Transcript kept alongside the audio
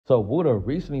So Wuda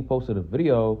recently posted a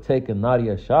video taking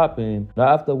Nadia shopping. Now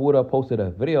after Wuda posted a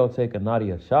video taking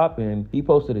Nadia shopping, he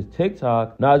posted his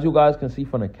TikTok. Now as you guys can see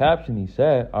from the caption, he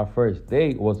said, "Our first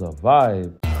date was a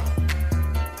vibe."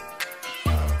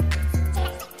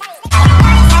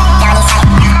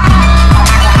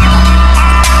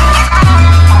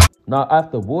 Now,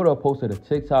 after Wuda posted a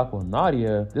TikTok on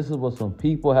Nadia, this is what some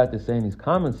people had to say in his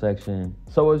comment section.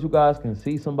 So as you guys can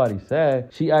see, somebody said,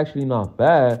 she actually not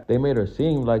bad. They made her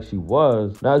seem like she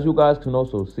was. Now, as you guys can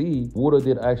also see, Wuda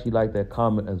did actually like that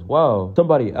comment as well.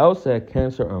 Somebody else said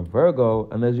Cancer and Virgo.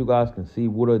 And as you guys can see,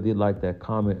 Wuda did like that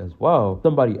comment as well.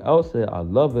 Somebody else said, I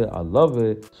love it, I love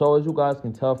it. So as you guys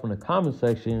can tell from the comment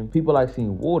section, people like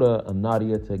seeing Wuda and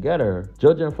Nadia together,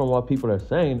 judging from what people are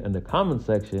saying in the comment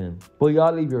section. But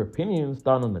y'all leave your opinions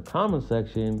down in the comment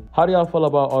section. How do y'all feel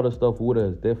about all the stuff Wuda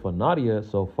has did for Nadia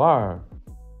so far?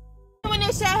 When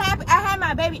this shit happened, I had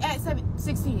my baby at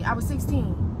 16. I was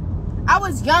 16. I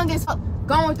was young as fuck,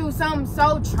 going through something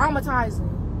so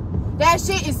traumatizing. That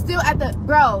shit is still at the,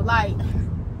 bro, like.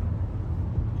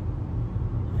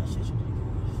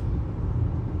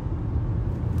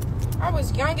 I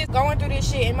was young as going through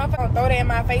this shit and motherfucker throw that in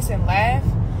my face and laugh.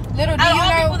 Little do you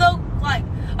know. People though, like,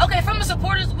 okay, from the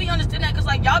supporters, we understand that because,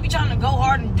 like, y'all be trying to go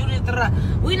hard and do this.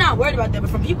 We not worried about that, but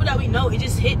from people that we know, it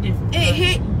just hit different. It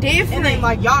hit different. And then,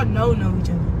 like, y'all know each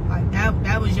other. Like,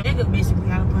 that was your nigga basically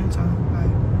out of punch on.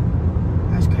 Like,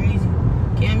 that's crazy.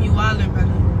 Camm, you wildin',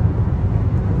 brother.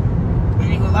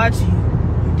 I ain't gonna lie to you.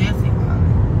 You definitely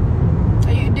wildin'. So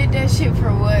you did that shit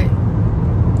for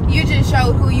what? You just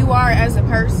showed who you are as a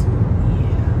person.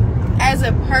 Yeah. As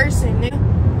a person, nigga.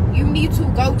 You need to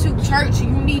go to church. You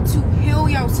need to heal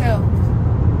yourself.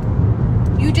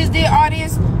 You just did all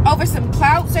this over some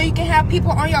clout so you can have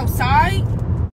people on your side.